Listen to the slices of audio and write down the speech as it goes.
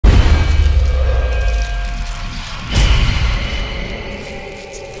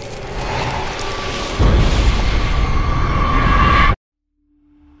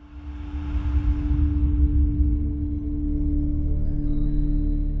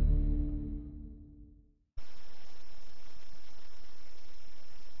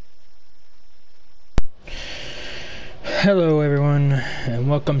Hello everyone, and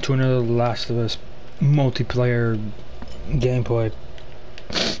welcome to another Last of Us multiplayer gameplay.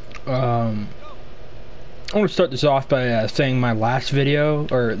 I want to start this off by saying my last video,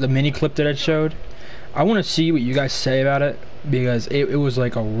 or the mini clip that I showed, I want to see what you guys say about it, because it was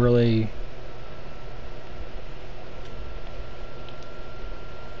like a really...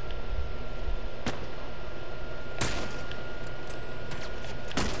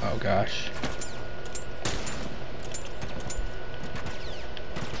 Oh gosh.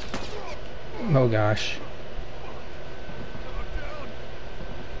 Oh gosh.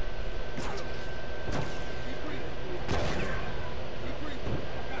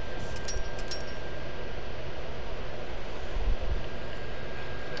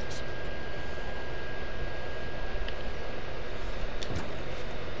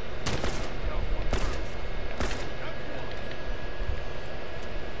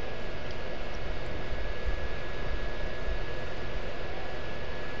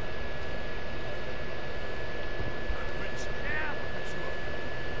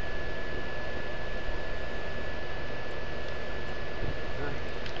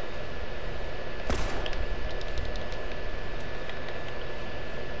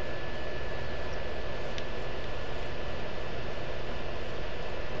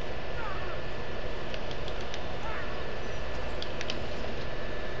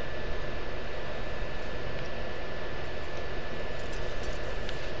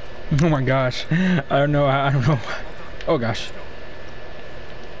 Oh my gosh. I don't know. Oh gosh.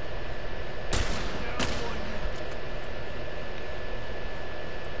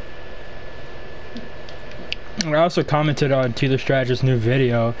 I also commented on Tila Strategist's new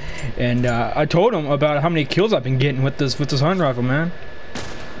video, and I told him about how many kills I've been getting with this hunting rifle, man.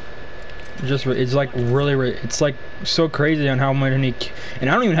 It's like it's like so crazy on how many, and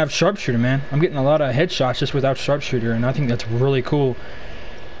I don't even have sharpshooter, man. I'm getting a lot of headshots just without sharpshooter, and I think that's really cool.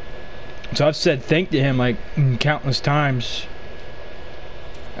 So I've said thank to him like countless times.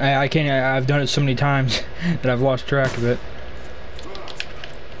 I can't. I've done it so many times that I've lost track of it.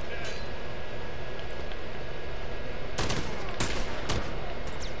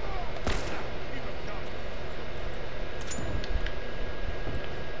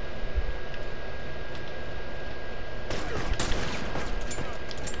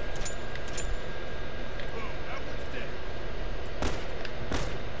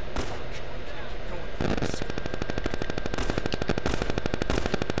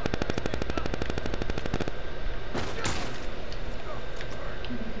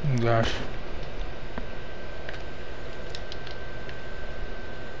 Gosh.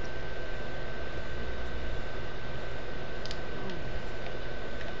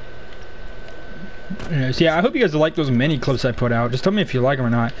 Anyways, yeah, I hope you guys like those mini clips I put out. Just tell me if you like them or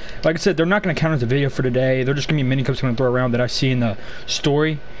not. Like I said, they're not going to count as a video for today. They're just going to be mini clips I'm going to throw around that I see in the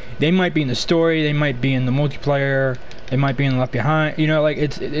story. They might be in the story. They might be in the multiplayer. They might be in the Left Behind. You know, like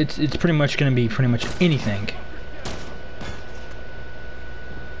it's pretty much going to be pretty much anything.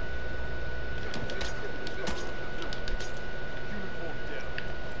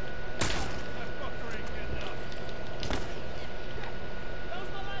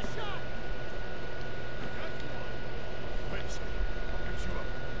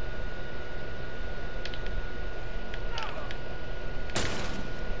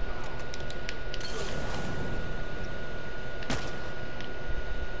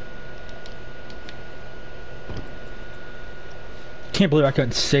 Can't believe I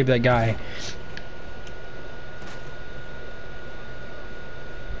couldn't save that guy.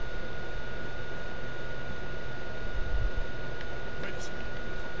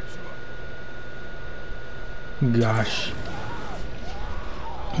 Gosh.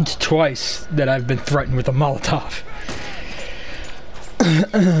 It's twice that I've been threatened with a Molotov.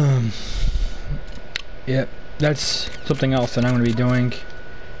 Yep, that's something else that I'm going to be doing.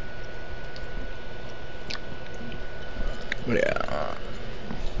 But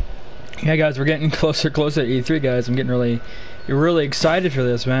yeah, guys, we're getting closer to E3, guys. I'm getting really excited for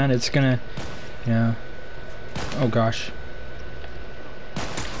this, man. It's gonna, yeah. Oh gosh.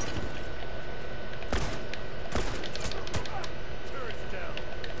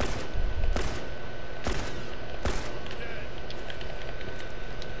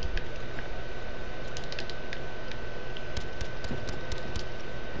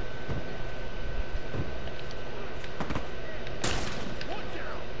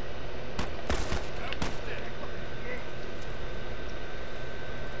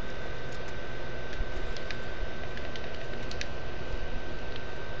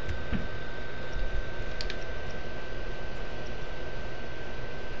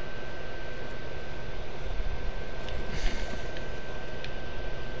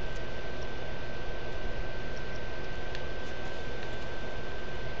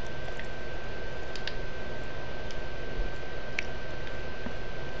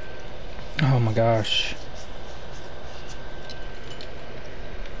 my gosh.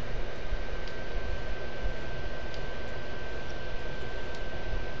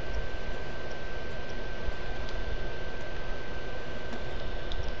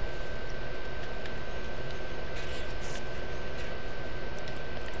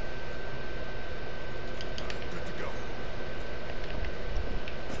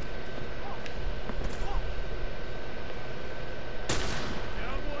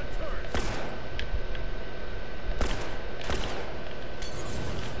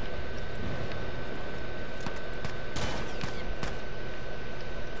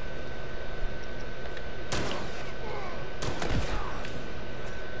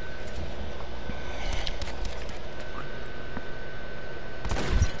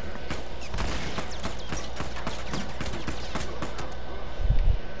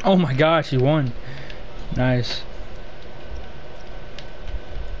 Oh my gosh, he won. Nice.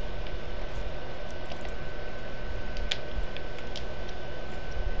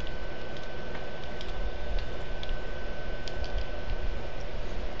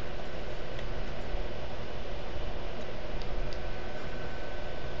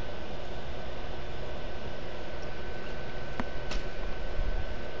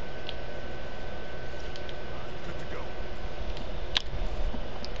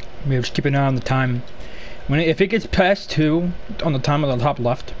 Maybe just keep an eye on the time. If it gets past 2 on the time on the top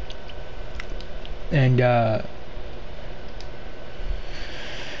left, and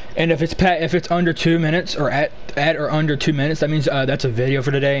if it's under 2 minutes or at or under 2 minutes, that means that's a video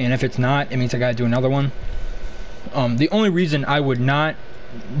for today. And if it's not, it means I gotta do another one. The only reason I would not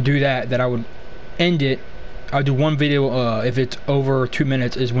do that I would end it. I'll do one video if it's over 2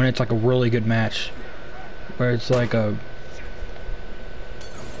 minutes, is when it's like a really good match, where it's like a.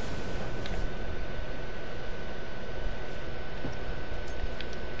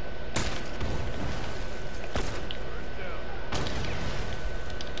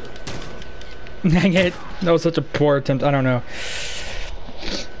 Dang it, that was such a poor attempt. I don't know.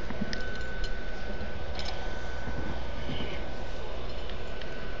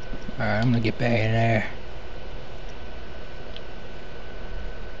 Alright, I'm gonna get back in there.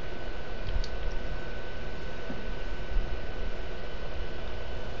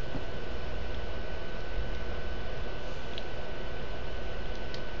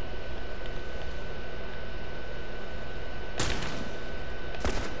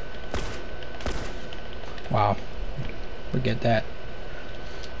 Wow, forget that.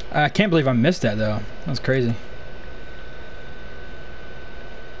 I can't believe I missed that though. That's crazy.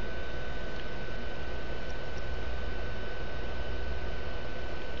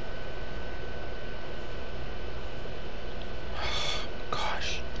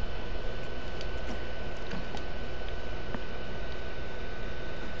 Gosh.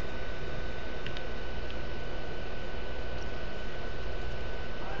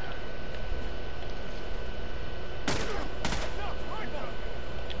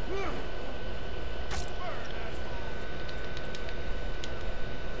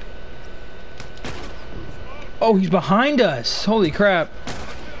 Oh, he's behind us! Holy crap!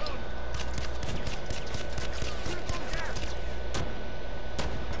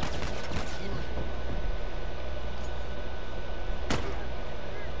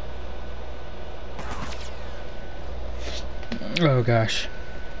 Oh gosh.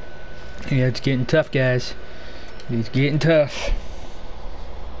 Yeah, it's getting tough, guys. It's getting tough.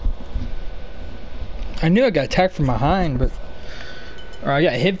 I knew I got attacked from behind, but... Or I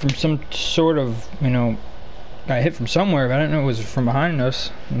got hit from some sort of, you know... Got hit from somewhere, but I didn't know it was from behind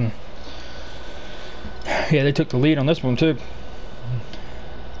us. Yeah, they took the lead on this one too.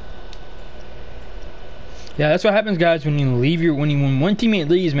 Yeah, that's what happens, guys, when you leave your when one teammate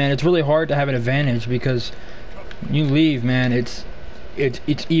leaves, man. It's really hard to have an advantage, because when you leave, man, it's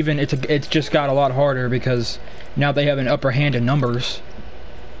just got a lot harder, because now they have an upper hand in numbers,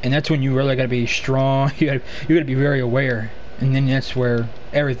 and that's when you really got to be strong. You got to be very aware, and then that's where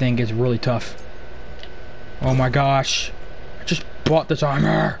everything gets really tough. Oh my gosh, I just bought this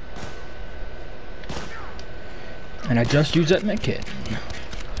armor. And I just used that medkit.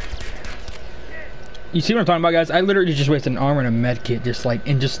 You see what I'm talking about, guys? I literally just wasted an armor and a medkit,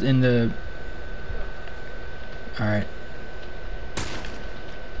 just in the... Alright.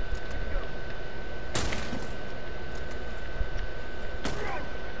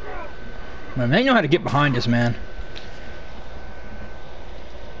 Man, they know how to get behind us, man.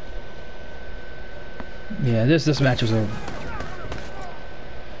 Yeah, this match was over.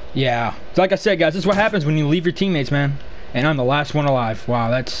 Yeah, like I said, guys, this is what happens when you leave your teammates, man. And I'm the last one alive.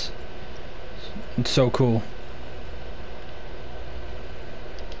 Wow, it's so cool.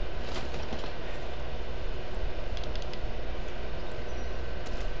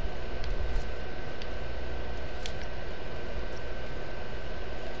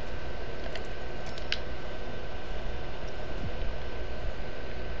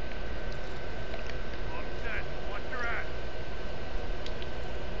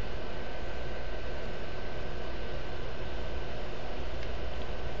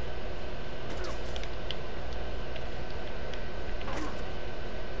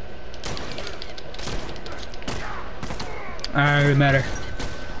 Alright, matter.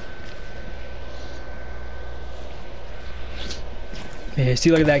 Yeah,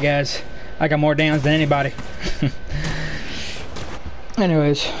 see, look at that, guys. I got more downs than anybody.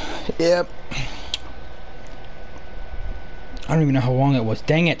 Anyways, yep. I don't even know how long it was.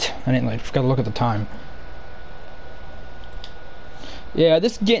 Dang it! I didn't forgot to look at the time. Yeah,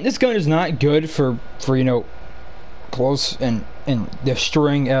 this gun is not good for you know, close and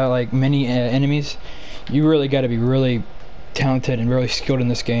destroying like many enemies. You really got to be really talented and really skilled in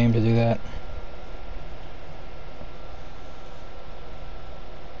this game to do that.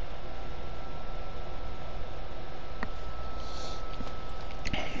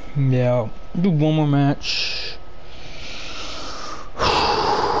 Yeah, do one more match.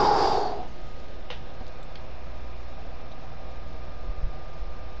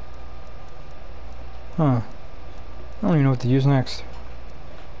 Huh. I don't even know what to use next.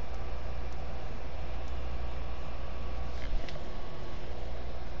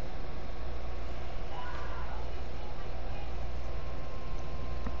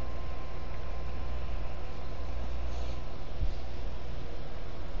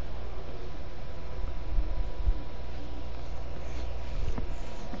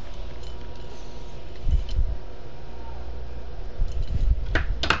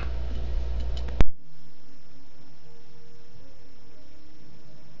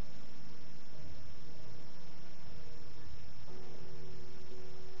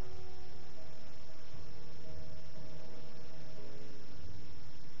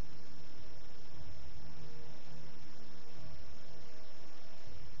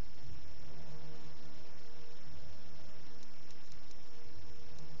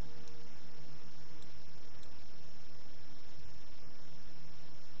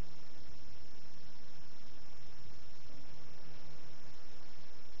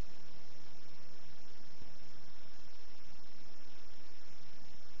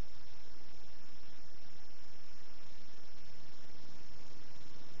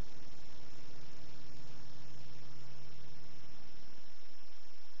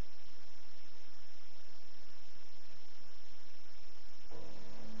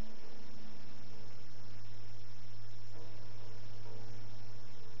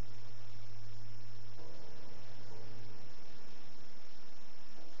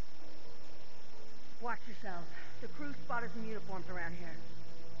 Watch yourselves. The crew spotted some uniforms around here.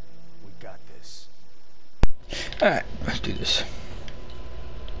 We got this. Alright, let's do this.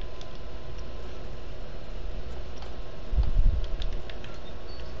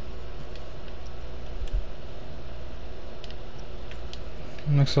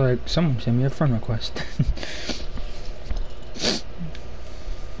 Looks like someone sent me a friend request.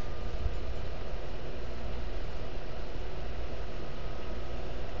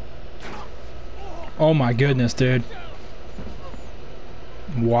 Oh my goodness, dude.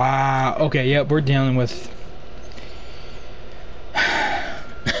 Wow. Okay, yep, we're dealing with...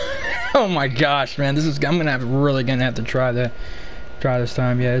 Oh my gosh, man. This is... I'm really gonna have to try this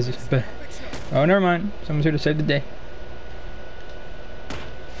time, yeah. But... Oh, never mind. Someone's here to save the day.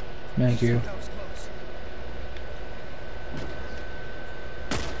 Thank you.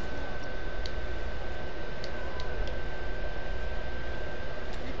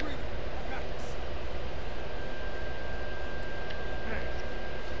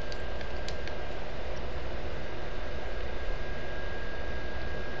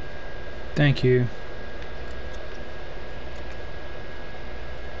 Thank you.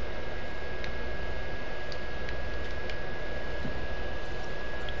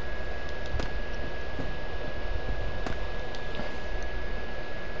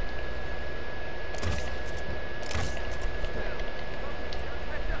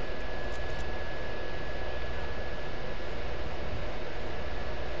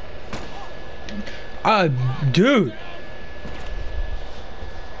 Dude.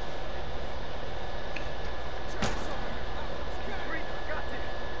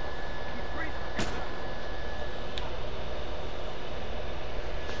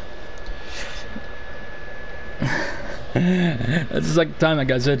 That's just like the time that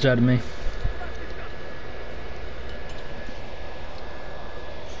got Zitch out of me.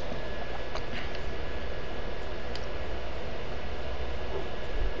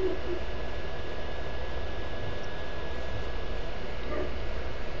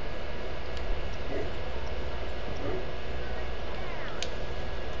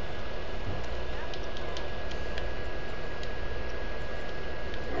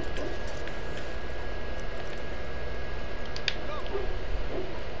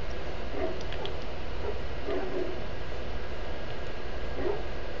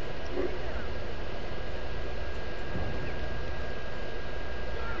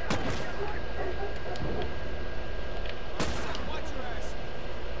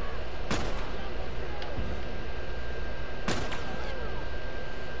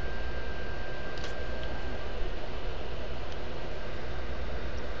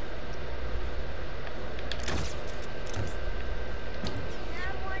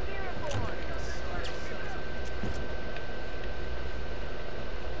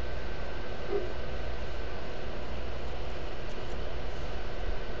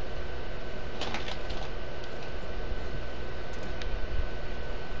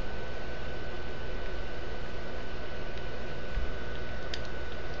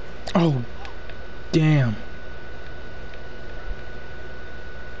 Oh, damn.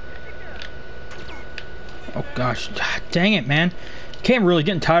 Oh gosh, God, dang it, man. Can't really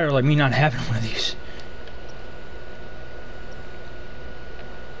get tired of like me not having one of these.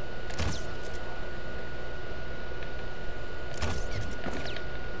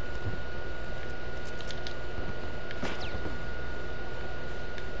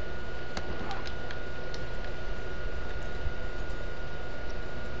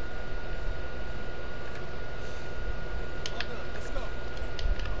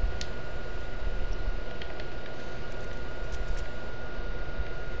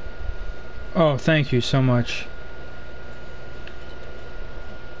 Oh, thank you so much.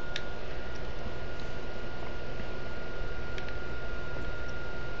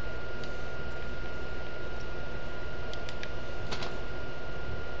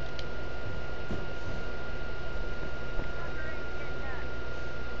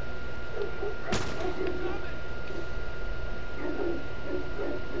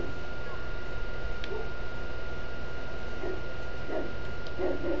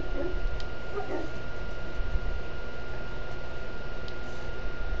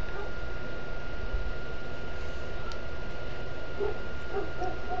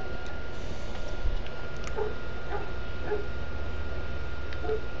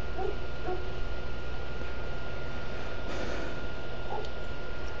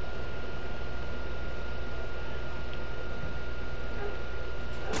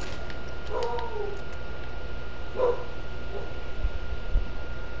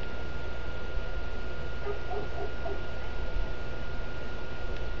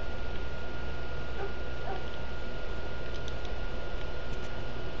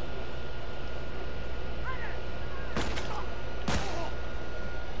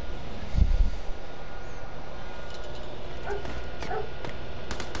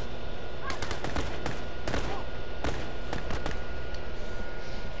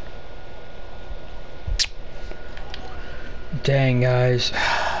 Dang, guys.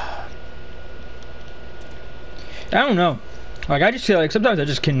 I don't know. Like, I just feel like sometimes I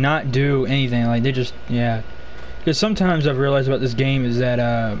just cannot do anything. Like, they just, yeah. Because sometimes I've realized about this game is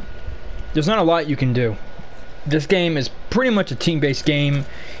that there's not a lot you can do. This game is pretty much a team-based game.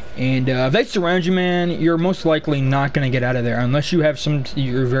 And if they surround you, man, you're most likely not going to get out of there. Unless you have some,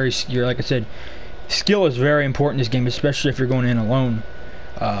 you're like I said, skill is very important in this game, especially if you're going in alone.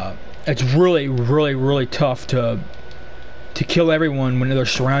 It's really, really, really tough to kill everyone when they're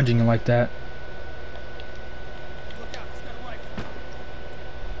surrounding you like that.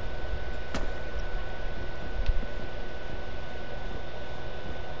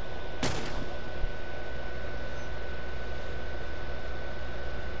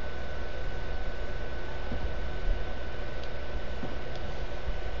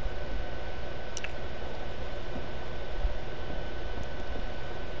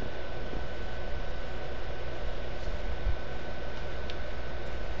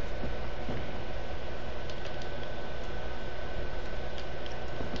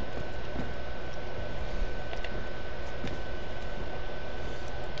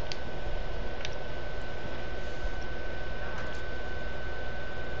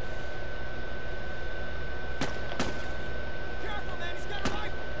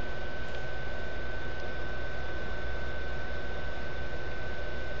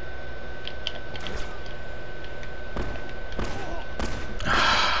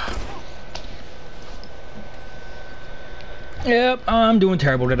 Yep, I'm doing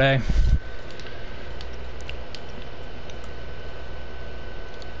terrible today.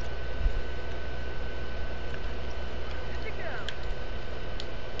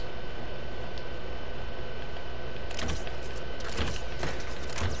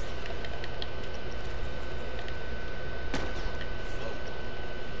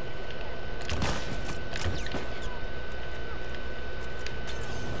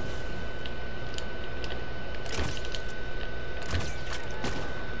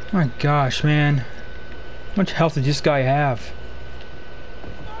 My gosh, man. How much health did this guy have?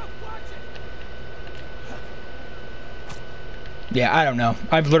 Yeah, I don't know.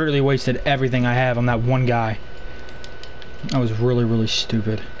 I've literally wasted everything I have on that one guy. That was really, really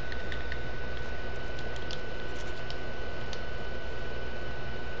stupid.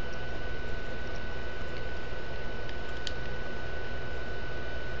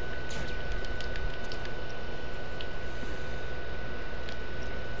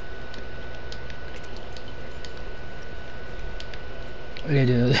 It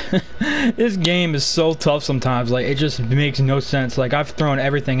is. This game is so tough sometimes. Like, it just makes no sense. Like, I've thrown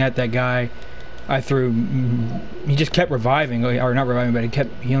everything at that guy, I threw. He just kept reviving, or not reviving, but he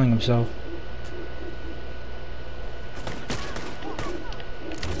kept healing himself.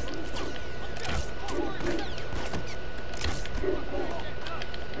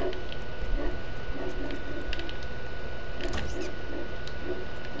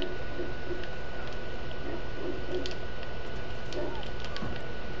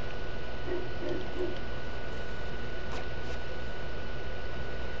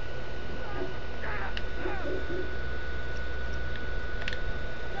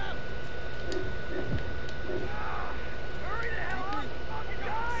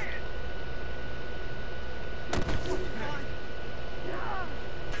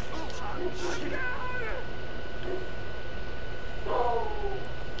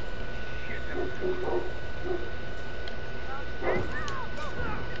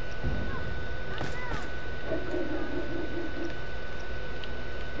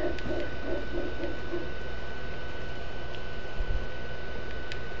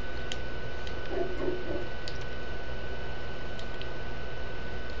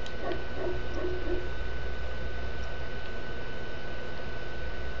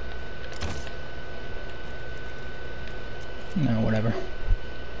 No, whatever.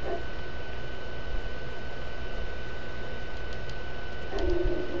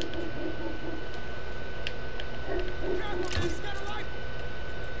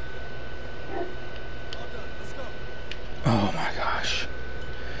 Oh my gosh.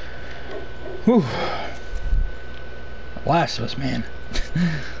 Whew. Last of Us, man.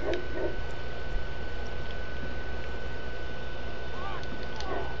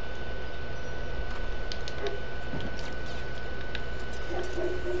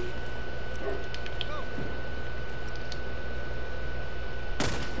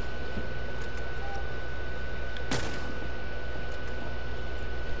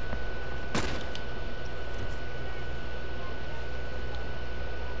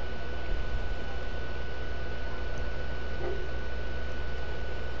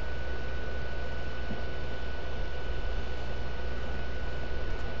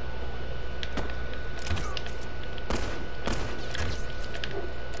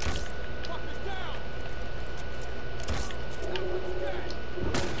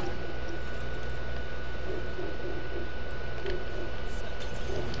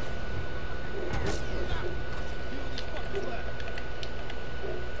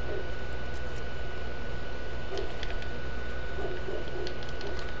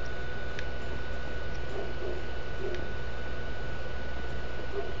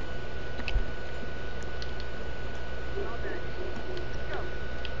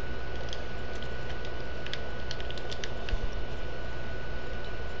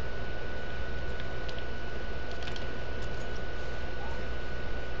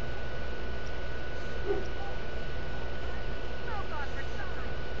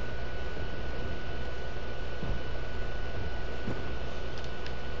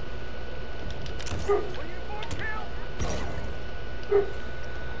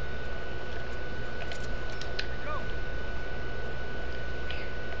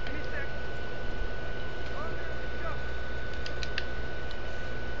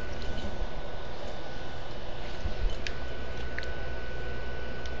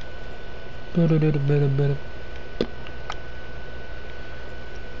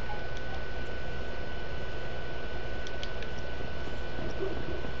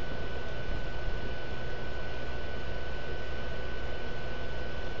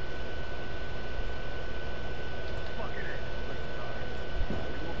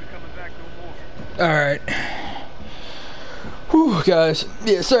 Alright. Whew, guys.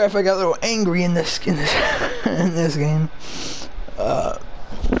 Yeah, sorry if I got a little angry in this in this game.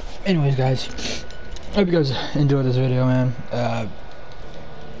 Anyways, guys. I hope you guys enjoyed this video, man.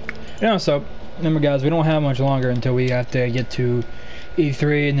 So remember, guys, we don't have much longer until we have to get to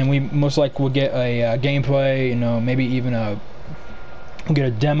E3, and then we most likely will get a gameplay. You know, maybe even we'll get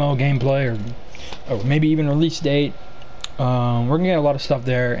a demo gameplay, or maybe even a release date. We're gonna get a lot of stuff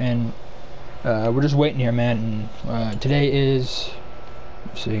there, and we're just waiting here, man. And today is,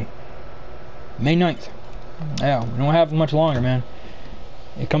 let's see, May 9th. Yeah, we don't have much longer, man.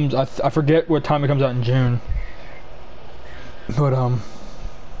 It comes, I forget what time it comes out in June, but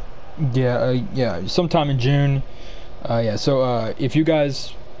yeah, sometime in June. Yeah, so if you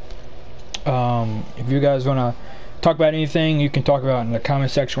guys want to talk about anything, you can talk about it in the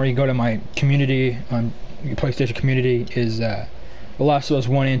comment section, or you can go to my community on your PlayStation community. Is The Last of Us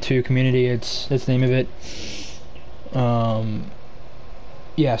 1 and 2 community. That's the name of it.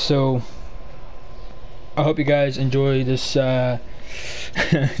 Yeah, so I hope you guys enjoy this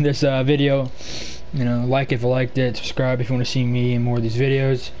this video. You know, like if you liked it, subscribe if you want to see me in more of these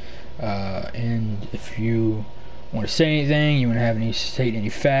videos. And if you want to say anything, you want to state any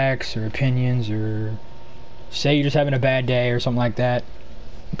facts or opinions, or say you're just having a bad day or something like that,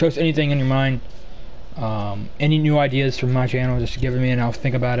 post anything in your mind. Any new ideas from my channel, just give it me and I'll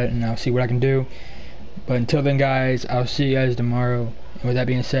think about it and I'll see what I can do. But until then, guys, I'll see you guys tomorrow. And with that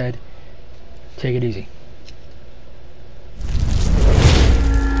being said, take it easy.